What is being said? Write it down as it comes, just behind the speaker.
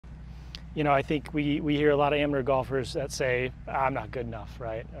you know, I think we hear a lot of amateur golfers that say, I'm not good enough,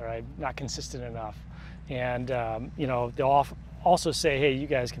 right? Or I'm not consistent enough. And, you know, they'll also say, hey, you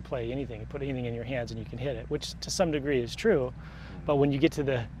guys can play anything, put anything in your hands and you can hit it, which to some degree is true. But when you get to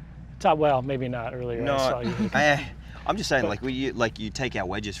the top, well, maybe not earlier. No, I saw you I'm just saying, like you take our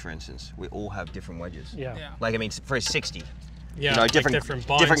wedges, for instance. We all have different wedges. Yeah. Like, I mean, for a 60, yeah, you know, like different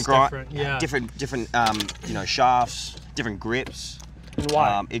binds, different you know, shafts, different grips. And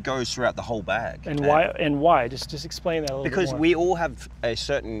why? It goes throughout the whole bag. And why? And why? Just explain that a little bit more. Because we all have a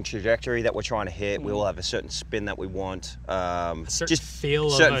certain trajectory that we're trying to hit. We all have a certain spin that we want. A certain just feel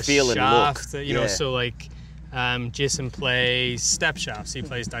certain of a feel shaft. and look. You know, so like Jason plays step shafts. He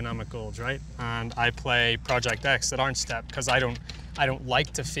plays dynamic golds, right? And I play Project X that aren't step because I don't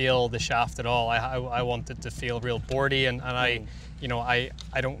like to feel the shaft at all. I want it to feel real boardy, and I. You know, I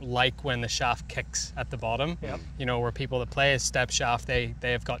don't like when the shaft kicks at the bottom. Yep. You know, where people that play a step shaft, they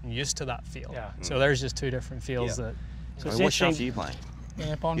have gotten used to that feel. Yeah. So there's just two different feels that. So I mean, what shaft are you playing?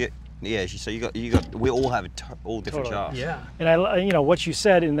 Yeah. So you got. We all have all different shafts. Yeah. And you know, what you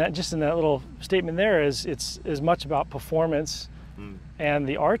said in that little statement there is it's as much about performance and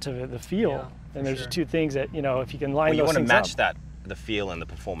the art of it, the feel. Yeah, and there's two things that, you know, if you can line you those want to things match up, the feel and the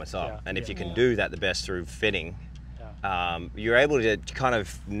performance up, Yeah. and if you can do that the best through fitting. Yeah. You're able to kind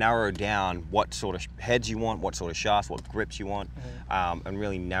of narrow down what sort of heads you want, what sort of shafts, what grips you want, and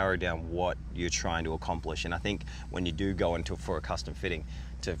really narrow down what you're trying to accomplish. And I think when you do go for a custom fitting,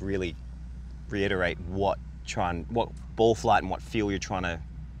 to really reiterate what ball flight and what feel you're trying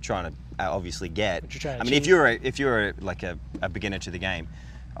to obviously get. I mean, if you're like a beginner to the game,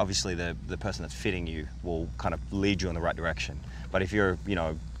 obviously the person that's fitting you will kind of lead you in the right direction. But if you're, you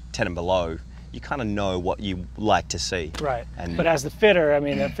know, 10 and below, you kind of know what you like to see. Right. And but as the fitter, I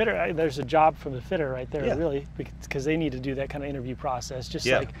mean, the fitter, there's a job from the fitter right there, Yeah. really, because they need to do that kind of interview process. Just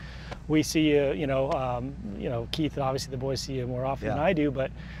like we see you, you know, Keith and obviously the boys see you more often than I do,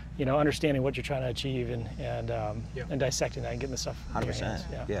 but you know, understanding what you're trying to achieve and dissecting that and getting the stuff.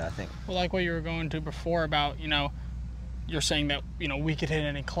 100%. Yeah, I think. Well, like what you were going to before about, you know, you're saying that, you know, we could hit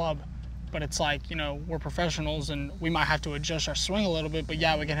any club. But it's like, you know, we're professionals and we might have to adjust our swing a little bit, but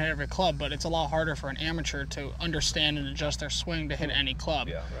yeah, we can hit every club, but it's a lot harder for an amateur to understand and adjust their swing to hit any club.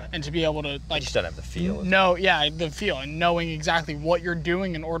 Yeah, right. And to be able to, like, You just don't have the feel. The feel, and knowing exactly what you're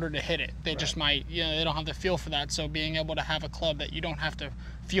doing in order to hit it. They just might, you know, they don't have the feel for that. So being able to have a club that you don't have to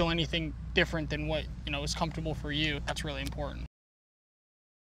feel anything different than what, you know, is comfortable for you, that's really important.